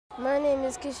My name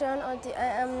is Kesean Ottey.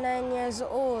 I am 9 years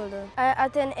old. I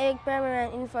attend Hague Primary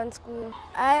and Infant School.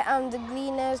 I am the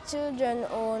Gleaner's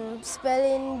children-owned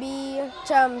Spelling Bee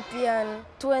champion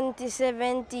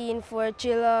 2017 for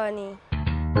Trelawny.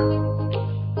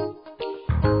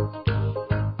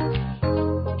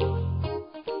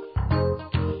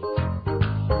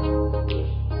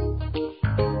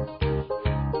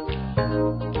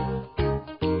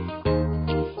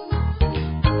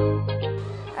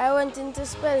 I went into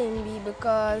Spelling Bee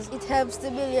because it helps to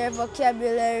build your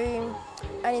vocabulary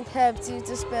and it helps you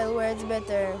to spell words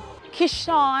better.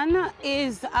 Kesean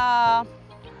is a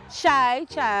shy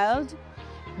child,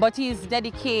 but he's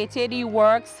dedicated, he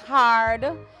works hard,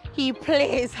 he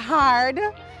plays hard,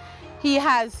 he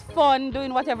has fun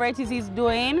doing whatever it is he's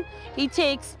doing. He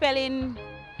takes spelling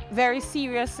very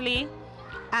seriously,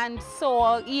 and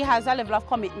so he has a level of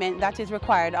commitment that is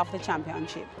required of the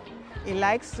championship. He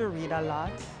likes to read a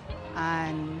lot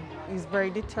and he's very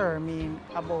determined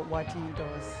about what he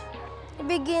does. It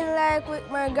began like with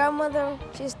my grandmother.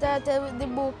 She started with the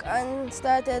book and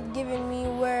started giving me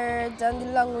words and the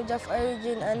language of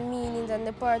origin and meanings and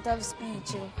the part of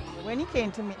speech. When he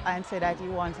came to me and said that he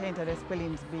wants to enter the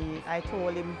Spelling Bee, I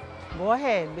told him, go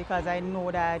ahead, because I know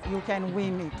that you can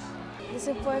win it. The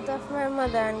support of my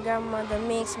mother and grandmother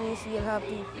makes me feel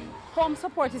happy. Home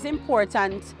support is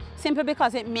important simply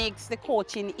because it makes the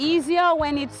coaching easier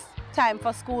when it's time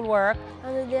for schoolwork.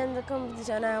 And at the end of the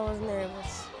competition, I was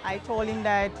nervous. I told him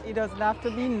that he doesn't have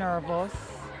to be nervous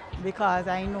because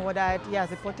I know that he has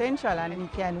the potential and he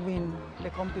can win the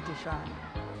competition.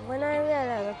 When I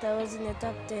realized that I was in the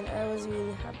top 10, I was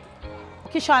really happy.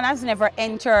 Kesean has never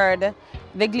entered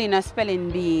the Gleaner Spelling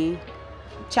Bee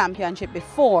championship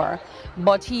before,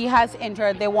 but he has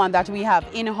entered the one that we have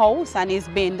in-house and he's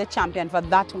been the champion for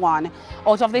that one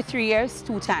out of the 3 years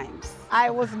 2 times. I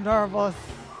was nervous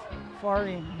for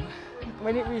him.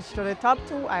 When it reached to the top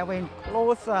 2, I went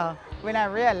closer. When I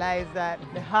realized that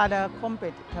the other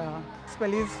competitor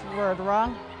spelled his word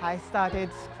wrong, I started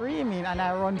screaming and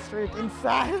I run straight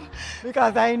inside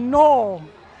because I know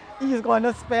he's going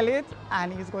to spell it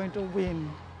and he's going to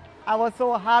win. I was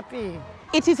so happy.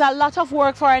 It is a lot of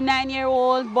work for a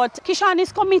 9-year-old, but Kesean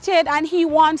is committed and he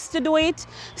wants to do it,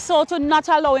 so to not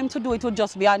allow him to do it would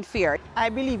just be unfair. I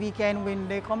believe he can win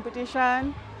the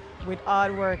competition with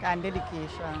hard work and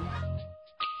dedication.